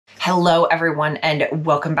Hello everyone and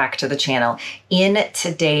welcome back to the channel. In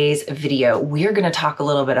today's video, we're going to talk a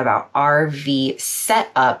little bit about RV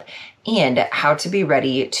setup and how to be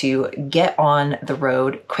ready to get on the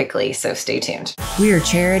road quickly, so stay tuned. We are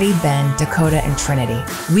Charity, Ben, Dakota, and Trinity.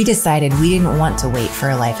 We decided we didn't want to wait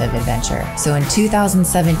for a life of adventure. So in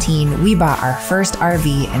 2017, we bought our first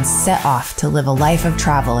RV and set off to live a life of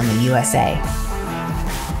travel in the USA.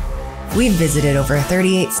 We've visited over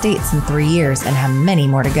 38 states in 3 years and have many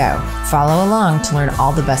more to go. Follow along to learn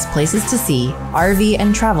all the best places to see, RV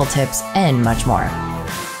and travel tips, and much more.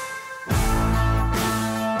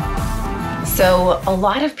 So a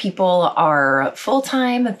lot of people are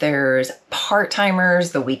full-time, there's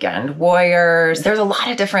part-timers, the weekend warriors, there's a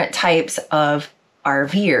lot of different types of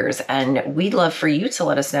RVers, and we'd love for you to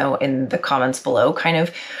let us know in the comments below kind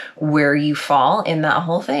of where you fall in that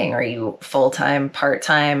whole thing. Are you full-time,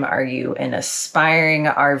 part-time? Are you an aspiring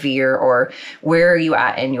RVer, or where are you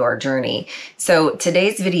at in your journey? So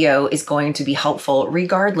today's video is going to be helpful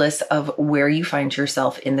regardless of where you find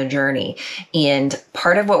yourself in the journey. And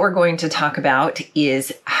part of what we're going to talk about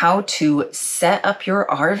is how to set up your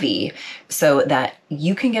RV so that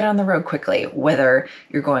you can get on the road quickly, whether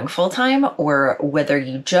you're going full-time or whether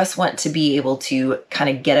you just want to be able to kind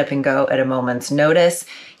of get up and go at a moment's notice,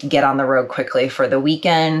 get on the road quickly for the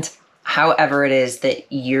weekend, however it is that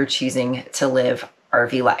you're choosing to live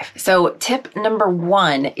RV life. So tip number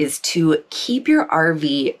one is to keep your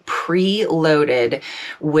RV preloaded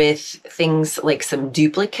with things like some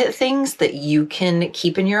duplicate things that you can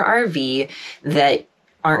keep in your RV that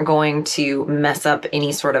aren't going to mess up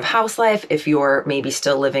any sort of house life if you're maybe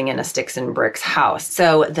still living in a sticks and bricks house.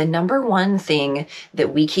 So the number one thing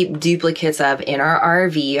that we keep duplicates of in our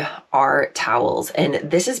RV are towels. And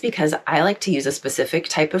this is because I like to use a specific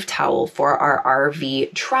type of towel for our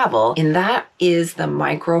RV travel, and that is the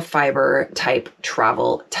microfiber type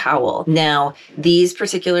travel towel. Now, these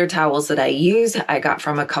particular towels that I use, I got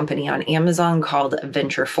from a company on Amazon called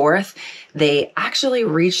Venture Forth. They actually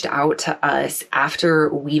reached out to us after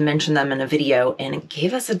we mentioned them in a video and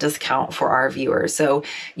gave us a discount for our viewers. So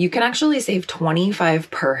you can actually save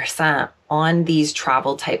 25% on these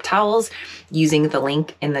travel type towels using the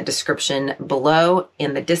link in the description below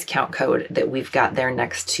and the discount code that we've got there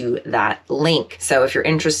next to that link. So if you're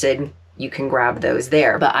interested, you can grab those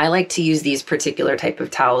there. But I like to use these particular type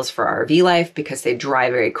of towels for RV life because they dry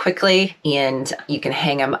very quickly and you can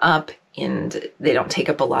hang them up and they don't take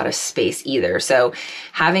up a lot of space either. So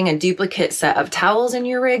having a duplicate set of towels in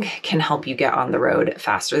your rig can help you get on the road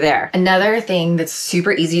faster there. Another thing that's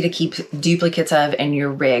super easy to keep duplicates of in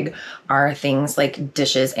your rig are things like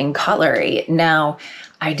dishes and cutlery. Now,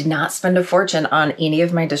 I did not spend a fortune on any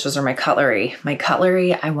of my dishes or my cutlery. My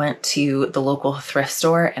cutlery, I went to the local thrift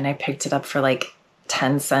store and I picked it up for like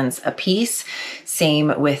 10 cents a piece.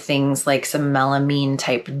 Same with things like some melamine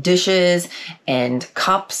type dishes and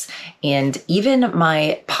cups, and even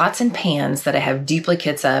my pots and pans that I have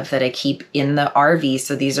duplicates of that I keep in the RV.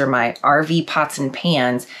 So these are my RV pots and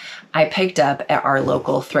pans I picked up at our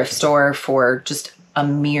local thrift store for just a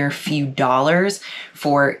mere few dollars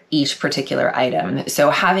for each particular item. So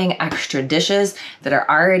having extra dishes that are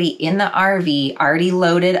already in the RV, already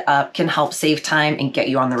loaded up, can help save time and get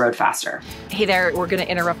you on the road faster. Hey there, we're gonna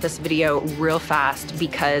interrupt this video real fast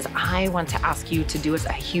because I want to ask you to do us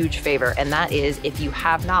a huge favor, and that is, if you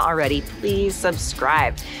have not already, please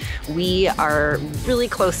subscribe. We are really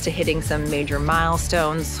close to hitting some major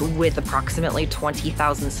milestones with approximately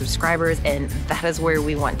 20,000 subscribers, and that is where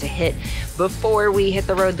we want to hit before we hit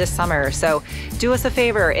the road this summer. So do us a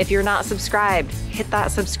favor, if you're not subscribed, hit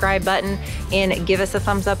that subscribe button and give us a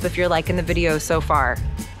thumbs up if you're liking the video so far.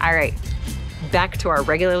 All right, back to our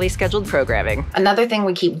regularly scheduled programming. Another thing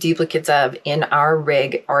we keep duplicates of in our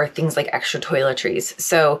rig are things like extra toiletries.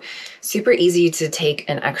 So super easy to take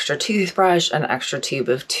an extra toothbrush, an extra tube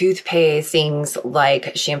of toothpaste, things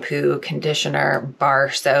like shampoo, conditioner,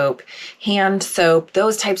 bar soap, hand soap,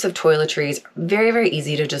 those types of toiletries. Very, very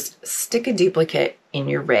easy to just stick a duplicate in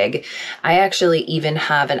your rig. I actually even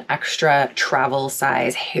have an extra travel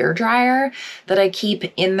size hair dryer that I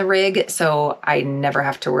keep in the rig, so I never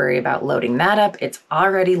have to worry about loading that up. It's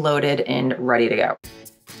already loaded and ready to go.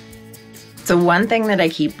 So one thing that I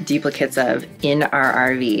keep duplicates of in our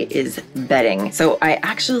RV is bedding. So I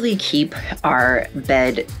actually keep our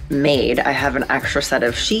bed made. I have an extra set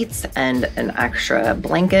of sheets and an extra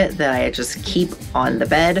blanket that I just keep on the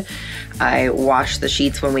bed. I wash the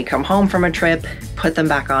sheets when we come home from a trip, put them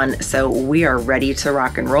back on, so we are ready to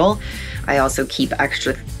rock and roll. I also keep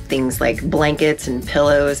extra things like blankets and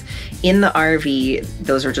pillows in the RV.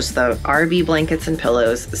 Those are just the RV blankets and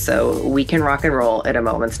pillows, so we can rock and roll at a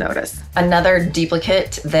moment's notice. Another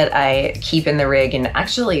duplicate that I keep in the rig, and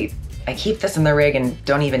actually I keep this in the rig and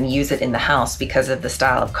don't even use it in the house because of the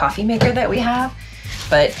style of coffee maker that we have,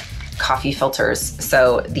 but coffee filters.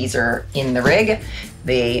 So these are in the rig.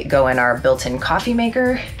 They go in our built-in coffee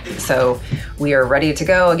maker. So we are ready to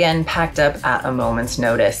go, again, packed up at a moment's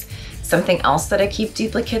notice. Something else that I keep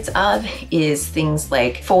duplicates of is things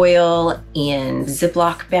like foil and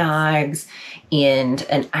Ziploc bags and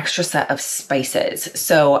an extra set of spices.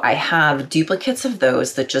 So I have duplicates of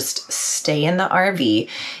those that just stay in the RV.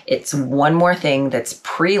 It's one more thing that's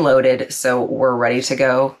preloaded, so we're ready to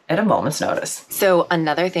go at a moment's notice. So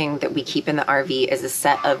another thing that we keep in the RV is a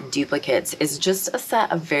set of duplicates, is just a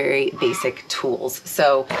set of very basic tools.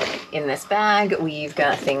 So in this bag, we've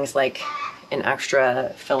got things like an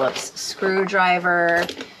extra Phillips screwdriver,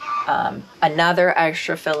 another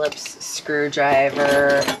extra Phillips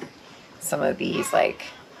screwdriver, some of these like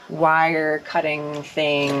wire cutting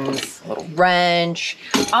things, a little wrench.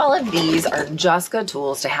 All of these are just good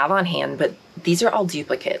tools to have on hand, but these are all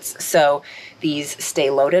duplicates. So these stay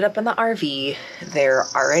loaded up in the RV. They're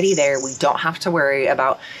already there. We don't have to worry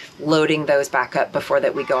about loading those back up before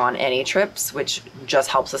that we go on any trips, which just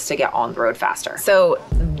helps us to get on the road faster. So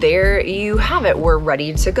there you have it. We're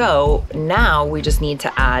ready to go. Now we just need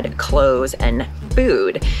to add clothes and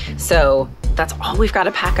food. So that's all we've got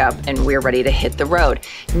to pack up and we're ready to hit the road.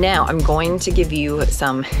 Now I'm going to give you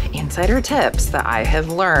some insider tips that I have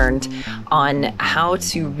learned on how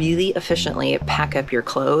to really efficiently pack up your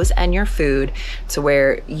clothes and your food to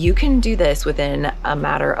where you can do this within a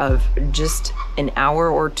matter of just an hour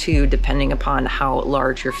or two, depending upon how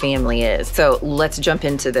large your family is. So let's jump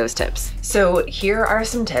into those tips. So here are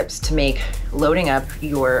some tips to make loading up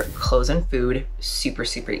your clothes and food super,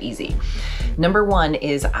 super easy. Number one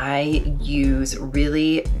is I use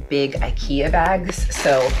really big IKEA bags.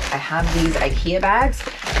 So I have these IKEA bags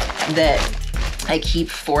that I keep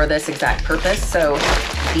for this exact purpose. So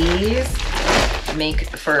these make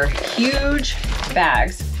for huge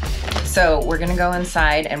bags. So we're gonna go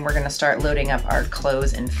inside and we're gonna start loading up our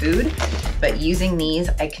clothes and food. But using these,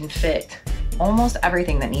 I can fit almost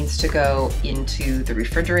everything that needs to go into the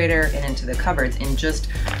refrigerator and into the cupboards in just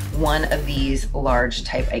one of these large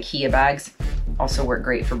type IKEA bags. Also work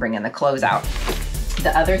great for bringing the clothes out.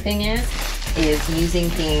 The other thing is using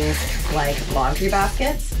things like laundry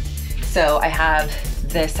baskets. So I have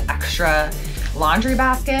this extra laundry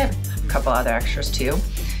basket, a couple other extras too,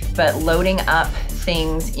 but loading up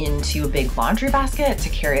things into a big laundry basket to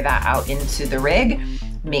carry that out into the rig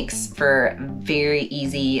makes for very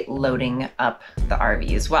easy loading up the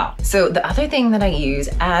RV as well. So the other thing that I use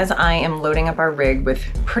as I am loading up our rig with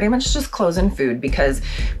pretty much just clothes and food, because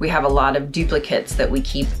we have a lot of duplicates that we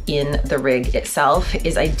keep in the rig itself,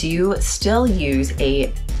 is I do still use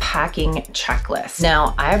a packing checklist.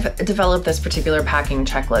 Now, I've developed this particular packing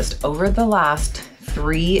checklist over the last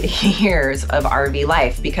 3 years of RV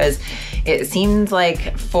life, because it seems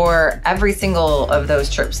like for every single of those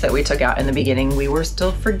trips that we took out in the beginning, we were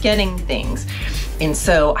still forgetting things. And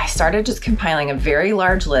so I started just compiling a very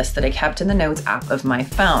large list that I kept in the notes app of my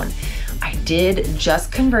phone. I did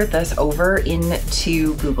just convert this over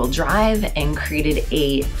into Google Drive and created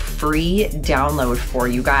a free download for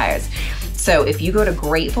you guys. So if you go to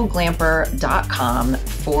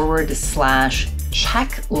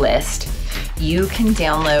gratefulglamper.com/checklist, you can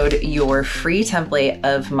download your free template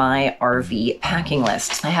of my RV packing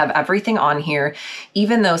list. I have everything on here,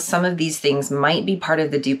 even though some of these things might be part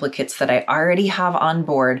of the duplicates that I already have on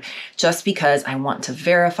board, just because I want to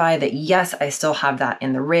verify that yes, I still have that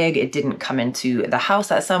in the rig. It didn't come into the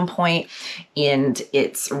house at some point and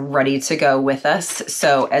it's ready to go with us.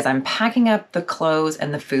 So as I'm packing up the clothes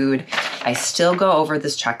and the food, I still go over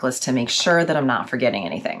this checklist to make sure that I'm not forgetting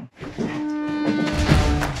anything.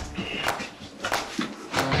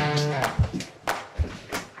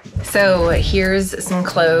 So here's some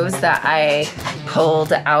clothes that I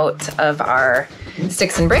pulled out of our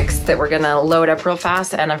sticks and bricks that we're gonna load up real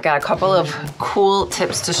fast. And I've got a couple of cool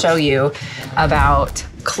tips to show you about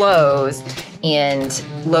clothes and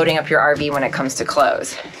loading up your RV when it comes to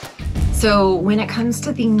clothes. So when it comes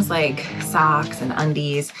to things like socks and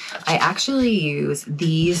undies, I actually use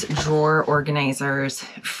these drawer organizers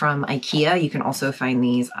from IKEA. You can also find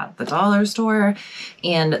these at the dollar store,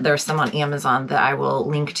 and there's some on Amazon that I will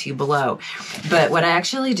link to below. But what I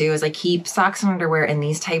actually do is I keep socks and underwear in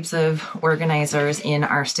these types of organizers in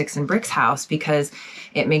our Sticks and Bricks house because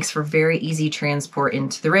it makes for very easy transport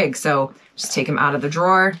into the rig. So just take them out of the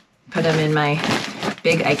drawer, put them in my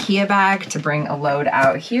big IKEA bag to bring a load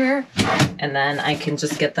out here, and then I can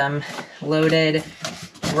just get them loaded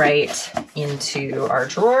right into our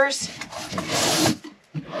drawers.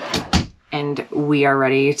 And we are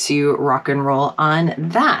ready to rock and roll on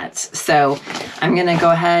that. So I'm gonna go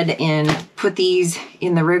ahead and put these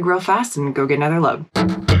in the rig real fast and go get another load.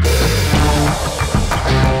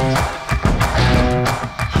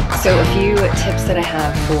 So a few tips that I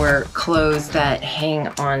have for clothes that hang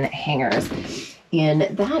on hangers, and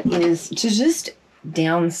that is to just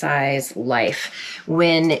downsize life.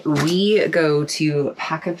 When we go to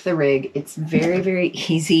pack up the rig, it's very, very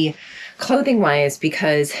easy clothing wise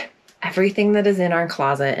because everything that is in our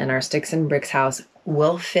closet in our Sticks and Bricks house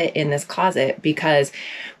will fit in this closet because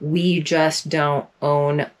we just don't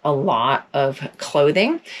own a lot of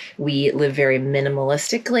clothing. We live very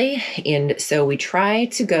minimalistically, and so we try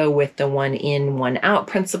to go with the one in, one out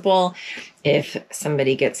principle. If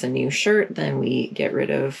somebody gets a new shirt, then we get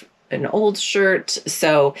rid of an old shirt.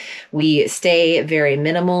 So we stay very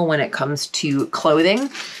minimal when it comes to clothing.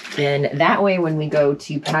 And that way, when we go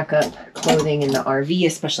to pack up clothing in the RV,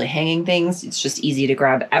 especially hanging things, it's just easy to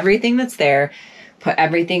grab everything that's there, put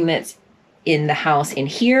everything that's in the house in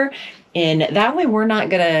here. And that way we're not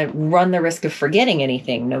going to run the risk of forgetting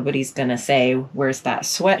anything. Nobody's going to say, where's that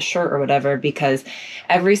sweatshirt or whatever, because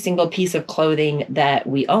every single piece of clothing that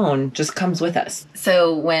we own just comes with us.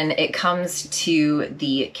 So when it comes to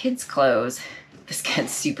the kids' clothes, this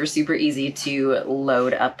gets super, super easy to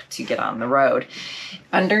load up to get on the road.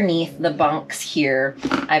 Underneath the bunks here,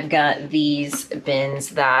 I've got these bins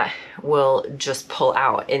that will just pull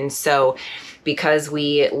out. And so because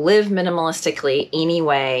we live minimalistically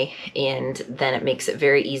anyway, and then it makes it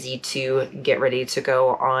very easy to get ready to go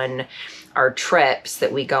on our trips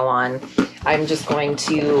that we go on, I'm just going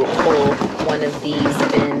to pull one of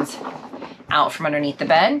these bins out from underneath the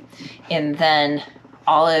bed, and then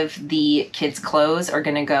all of the kids' clothes are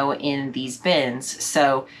gonna go in these bins.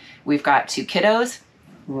 So we've got 2 kiddos.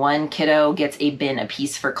 One kiddo gets a bin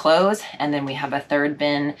apiece for clothes, and then we have a third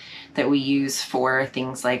bin that we use for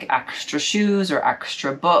things like extra shoes or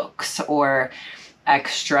extra books or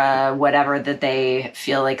extra whatever that they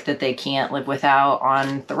feel like that they can't live without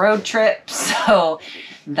on the road trip. So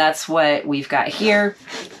that's what we've got here.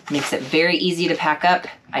 Makes it very easy to pack up.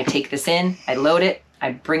 I take this in, I load it,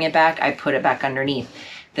 I bring it back, I put it back underneath.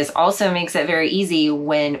 This also makes it very easy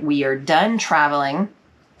when we are done traveling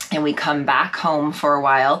and we come back home for a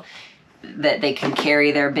while, that they can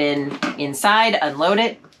carry their bin inside, unload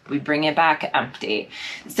it, we bring it back empty.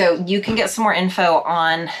 So you can get some more info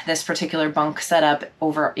on this particular bunk setup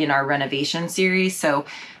over in our renovation series. So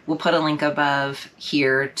we'll put a link above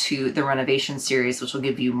here to the renovation series, which will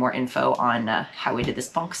give you more info on how we did this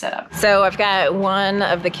bunk setup. So I've got one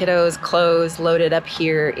of the kiddos' clothes loaded up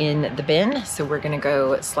here in the bin. So we're gonna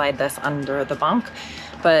go slide this under the bunk.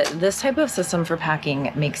 But this type of system for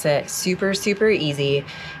packing makes it super, super easy.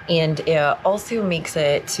 And it also makes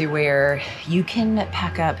it to where you can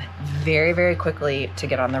pack up very, very quickly to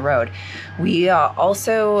get on the road. We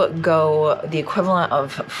also go the equivalent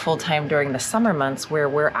of full-time during the summer months, where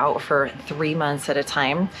we're out for 3 months at a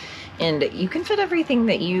time. And you can fit everything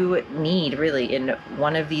that you need really in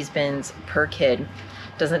one of these bins per kid.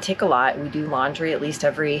 Doesn't take a lot. We do laundry at least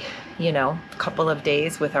every, couple of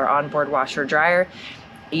days with our onboard washer dryer.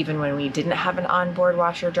 Even when we didn't have an onboard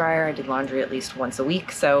washer dryer, I did laundry at least once a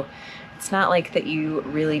week. So it's not like that you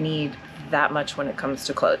really need that much when it comes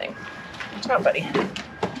to clothing. Watch out, buddy.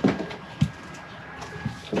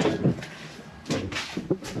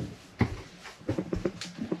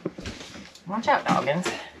 Watch out, doggins.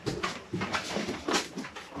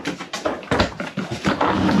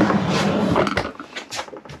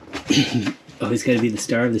 Always gotta be the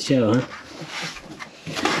star of the show, huh?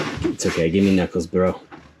 It's okay, give me knuckles, bro.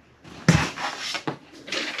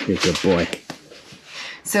 You're a good boy.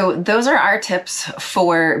 So those are our tips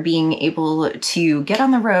for being able to get on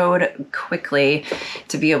the road quickly,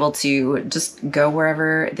 to be able to just go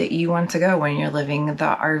wherever that you want to go when you're living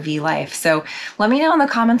the RV life. So let me know in the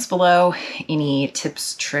comments below any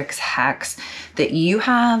tips, tricks, hacks that you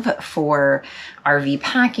have for RV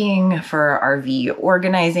packing, for RV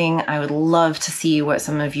organizing. I would love to see what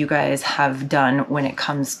some of you guys have done when it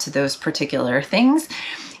comes to those particular things.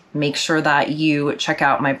 Make sure that you check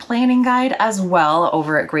out my planning guide as well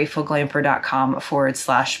over at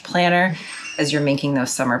gratefulglamper.com/planner as you're making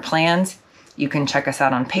those summer plans. You can check us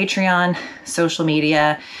out on Patreon, social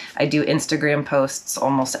media. I do Instagram posts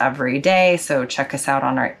almost every day, so check us out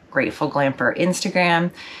on our Grateful Glamper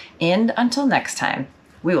Instagram. And until next time,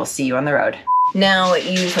 we will see you on the road. Now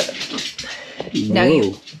you.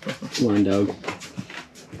 Come on, dog.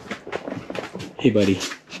 Hey, buddy.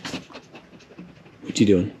 What you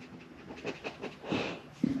doing?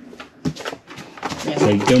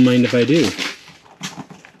 Like, don't mind if I do.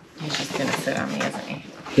 He's just gonna sit on me, isn't he?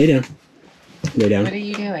 Lay down. Lay down. What are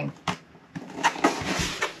you doing?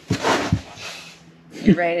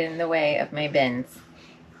 You're right in the way of my bins.